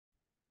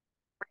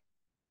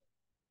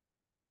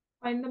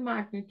Find the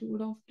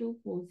magnitude of two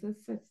forces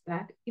such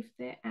that if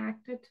they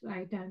act at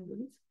right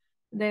angles,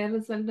 their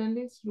resultant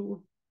is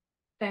root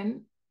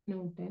 10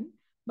 Newton.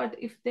 But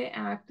if they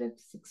act at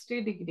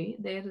 60 degree,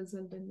 their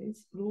resultant is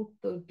root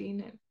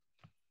 13 N.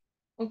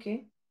 Okay.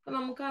 അപ്പൊ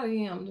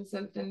നമുക്കറിയാം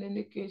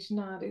റിസൾട്ടന്റിന്റെ equation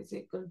R is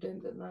equal to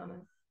എന്തെന്നാണ്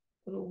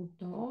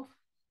root of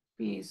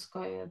P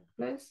square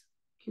plus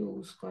Q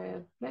square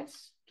plus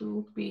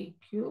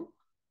 2pq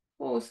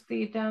cos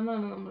theta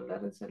എന്നാണ് നമ്മളുടെ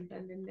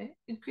റിസൾട്ടന്റിന്റെ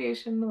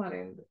equation എന്ന്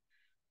പറയുന്നത്.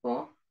 അപ്പോൾ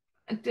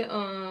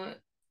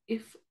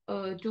if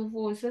to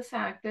forces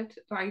act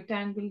at right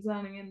angles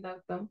ആണെങ്കിൽ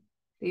എന്താർത്ഥം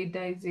theta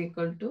is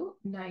equal to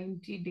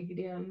 90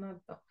 degree ആണെന്ന്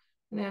അർത്ഥം.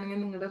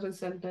 അങ്ങനെയാണെങ്കിൽ നിങ്ങളുടെ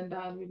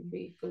resultant R will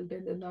be equal to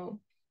എന്തെന്നാവും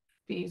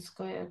P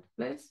square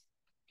plus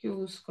Q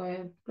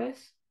square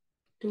plus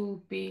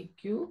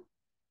 2pq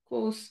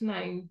cos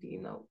 90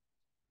 എന്നാവും.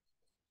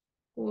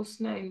 കോസ്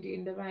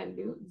 90ന്റെ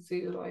വാല്യൂ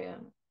 0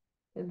 ആണ്.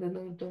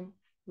 എന്തെന്ന് കിട്ടും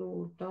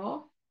root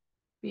of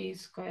P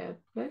square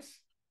plus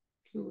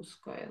Q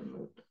square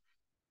എന്ന് കിട്ടും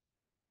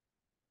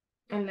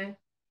അല്ലേ.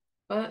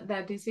 അപ്പൊ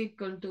ദാറ്റ് ഈസ്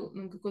ഈക്വൽ ടു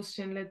നിങ്ങൾക്ക്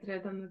ക്വസ്റ്റ്യനിൽ എത്രയാ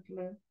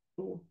തന്നിട്ടുള്ളത്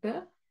റൂട്ട്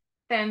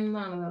 10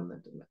 എന്നാണ്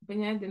തന്നിട്ടുള്ളത്. അപ്പൊ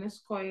ഞാൻ ഇതിനെ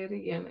സ്ക്വയർ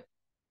ചെയ്യാണ്,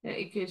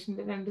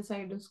 ഇക്വേഷന്റെ രണ്ട്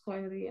സൈഡും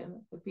സ്ക്വയർ ചെയ്യാണ്.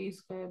 അപ്പൊ P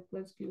square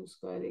plus Q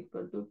square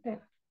equal to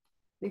 10.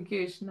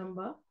 Equation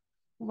number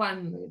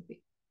 1 കിട്ടി.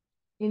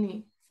 ഇനി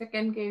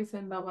സെക്കൻഡ് കേസ്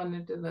എന്താ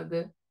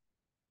പറഞ്ഞിട്ടുള്ളത്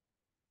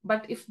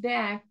but if they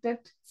act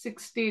at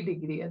 60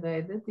 degree,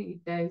 അതായത്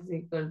theta is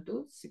equal to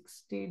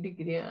 60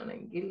 degree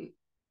ആണെങ്കിൽ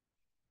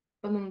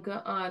അപ്പൊ നിങ്ങൾക്ക്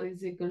ആർ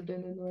ഇസ് ഈക്വൽ ടു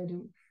എന്ന്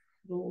വരും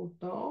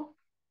root of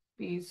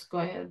P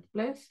square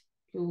plus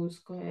Q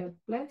square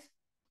plus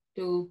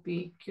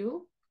 2pq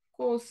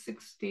cos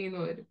 60 എന്ന്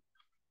വരും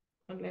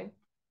അല്ലേ.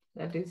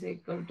 That is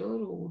equal to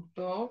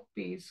root of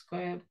P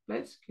square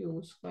plus Q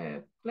square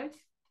plus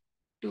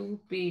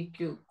 2pq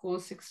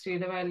cos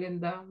 60യുടെ value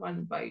എന്താ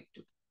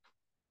 1/2.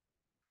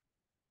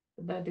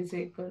 That is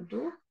equal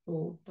to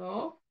root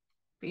of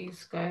p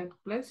square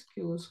plus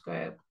q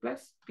square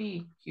plus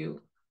pq.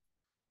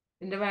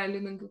 ഇതിന്റെ value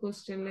നിങ്ങൾക്ക്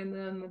ക്വസ്റ്റ്യനിൽ നിന്ന്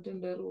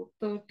തന്നിട്ടുണ്ട് root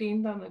 13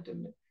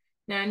 തന്നിട്ടുണ്ട്.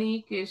 ഞാൻ ഈ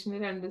ഇക്വേഷന്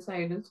രണ്ട്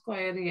സൈഡും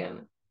സ്ക്വയർ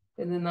ചെയ്യാണ്.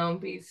 എന്നാവും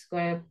P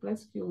square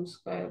plus Q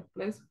square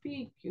plus P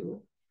Q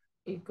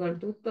equal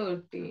to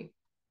 13.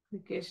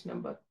 Equation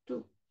number 2.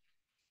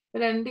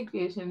 രണ്ട്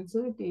ഇക്വേഷൻസ്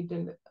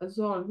കിട്ടിയിട്ടുണ്ട്. അത്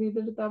സോൾവ്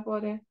ചെയ്തെടുത്താൽ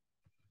പോരെ.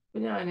 അപ്പൊ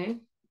ഞാന്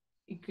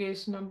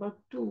equation number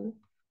 2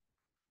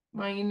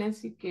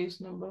 minus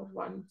equation number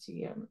 1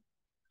 ചെയ്യാണ്.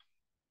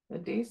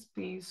 That is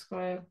p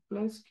square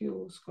plus q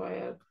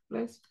square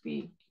plus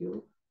pq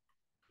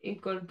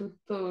equal to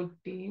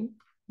 13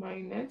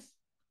 minus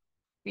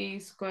p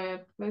square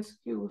plus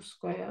q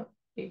square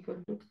equal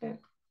to 10.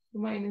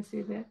 Minus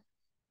ചെയ്ത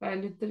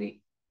value 3.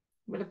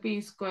 ഇവിടെ p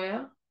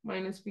square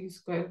minus p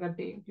square cut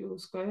ചെയ്യും, q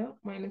square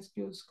minus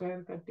q square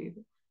cut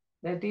ചെയ്തു.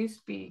 That is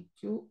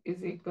pq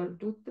is equal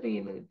to 3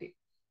 എന്ന് കിട്ടി.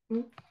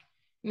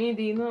 ഇനി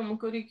ഇതിൽ നിന്ന്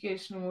നമുക്കൊരു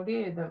ഇക്വേഷൻ കൂടി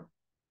എഴുതാം.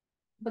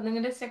 അപ്പൊ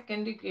നിങ്ങളുടെ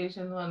സെക്കൻഡ്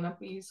ഇക്വേഷൻ എന്ന് പറഞ്ഞാൽ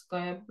P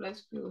square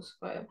plus Q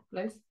square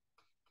plus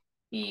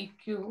P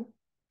Q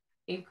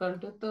equal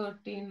to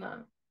 13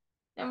 ആണ്.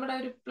 നമ്മുടെ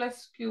ഒരു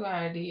പ്ലസ് ക്യൂ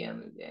ആഡ്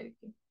ചെയ്യാന്ന്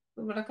വിചാരിക്കും.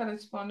 ഇവിടെ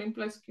കറസ്പോണ്ടിങ്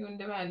പ്ലസ്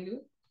ക്യൂവിന്റെ വാല്യൂ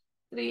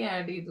 3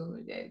 ആഡ് ചെയ്തു എന്ന്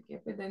വിചാരിക്കും.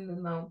 അപ്പൊ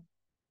ഇതെന്താവും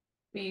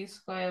P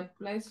square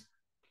plus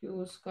Q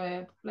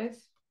square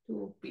plus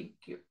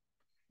 2pq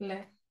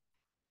അല്ലേ.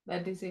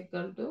 ദാറ്റ് ഈസ്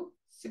ഈക്വൽ ടു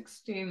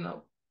 16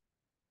 ആവും.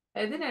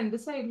 അതായത് രണ്ട്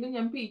സൈഡിലും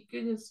ഞാൻ പി ക്യൂ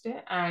ജസ്റ്റ്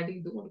ആഡ്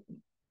ചെയ്ത് കൊടുക്കും.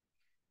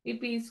 ഈ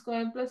P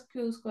square plus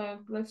Q square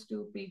plus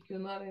 2pq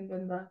എന്ന് പറയുന്നത്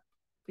എന്താ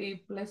P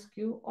plus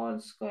Q all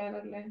square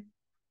അല്ലേ.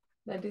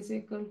 ദാറ്റ് ഈസ്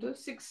ഈക്വൽ ടു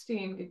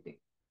 16 കിട്ടി.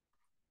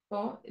 അപ്പോ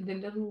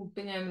ഇതിന്റെ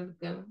റൂട്ട് ഞാൻ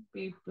എടുക്കണം.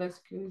 P plus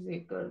Q is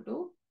equal to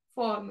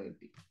 4 എന്ന്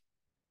കിട്ടി.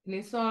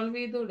 ഇനി സോൾവ്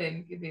ചെയ്തൂടെ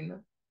എനിക്ക് ഇതിന്ന്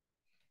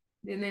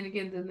എനിക്ക്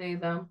എന്തെന്ന്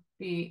എഴുതാം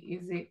P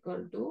is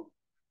equal to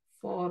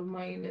 4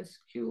 minus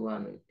Q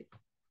ആണ് കിട്ടി.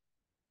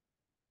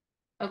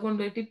 അത്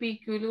കൊണ്ടുപോയിട്ട് പി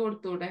ക്യൂല്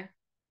കൊടുത്തൂടെ.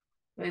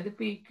 അതായത്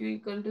പി ക്യൂ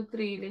ഈക്വൽ ടു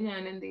 3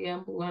 ഞാൻ എന്ത് ചെയ്യാൻ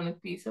പോവാണ്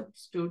പി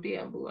സബ്സ്റ്റിറ്റ്യൂട്ട്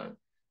ചെയ്യാൻ പോവാണ്.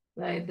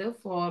 അതായത്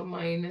 4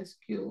 minus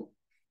Q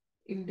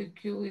into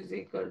Q is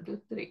equal to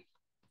 3.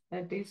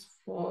 That is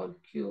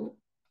 4q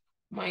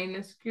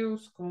minus Q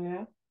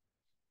square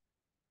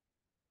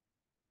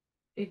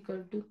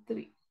equal to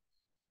 3.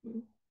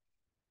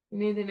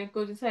 ഇനി ഇതിനൊക്കെ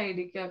ഒരു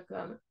സൈഡിലേക്ക്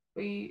ആക്കാണ്.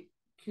 അപ്പൊ ഈ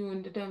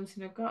ക്യൂവിന്റെ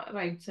ടേംസിനൊക്കെ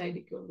റൈറ്റ്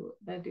സൈഡിലേക്ക് കൊണ്ടുപോകും.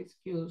 That is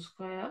Q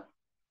square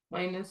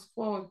minus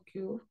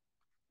 4q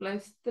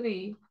plus 3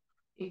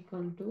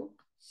 equal to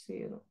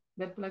 0.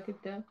 ഇതെപ്പോഴാണ്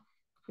കിട്ടുക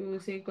ക്യൂ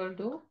ഇസ് ഈക്വൽ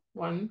ടു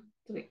 1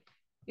 3.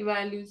 ഈ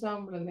വാല്യൂസ്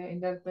ആകുമ്പോഴല്ലേ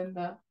അതിന്റെ അർത്ഥം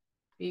എന്താ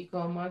പി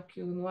കോമ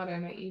ക്യൂ എന്ന്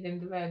പറയണ ഈ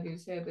രണ്ട്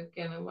വാല്യൂസ്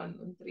ഏതൊക്കെയാണ് 1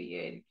 ഉം 3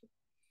 ആയിരിക്കും.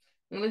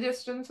 നിങ്ങൾ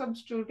ജസ്റ്റ് ഒന്ന്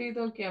സബ്സ്റ്റിറ്റ്യൂട്ട് ചെയ്ത്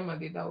നോക്കിയാൽ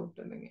മതി ഡൗട്ട്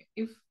ഉണ്ടെങ്കിൽ.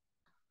 If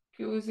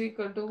Q is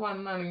equal to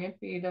 1 ആണെങ്കിൽ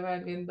പിയുടെ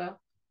വാല്യൂ എന്താ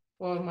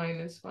 4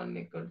 മൈനസ് 1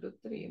 ഈക്വൽ ടു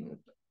 3 എന്ന്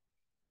കിട്ടും.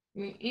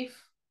 ഇനി if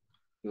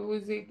Q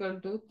is equal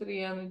to 3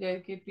 ആണെന്ന്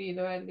വിചാരിക്കുക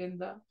പിയുടെ വാല്യൂ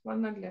എന്താ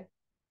 1 അല്ലേ.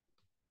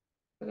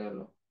 അത്രേ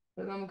ഉള്ളൂ.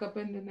 നമുക്കപ്പോ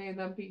എന്തെന്ന്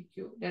എഴുതാം പി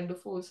ക്യൂ രണ്ട്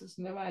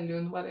ഫോഴ്സസിന്റെ വാല്യൂ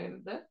എന്ന്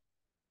പറയുന്നത്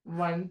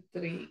 1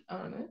 3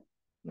 ആണ്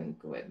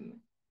നിങ്ങൾക്ക്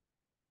വരുന്നത്.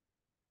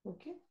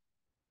 ഓക്കെ.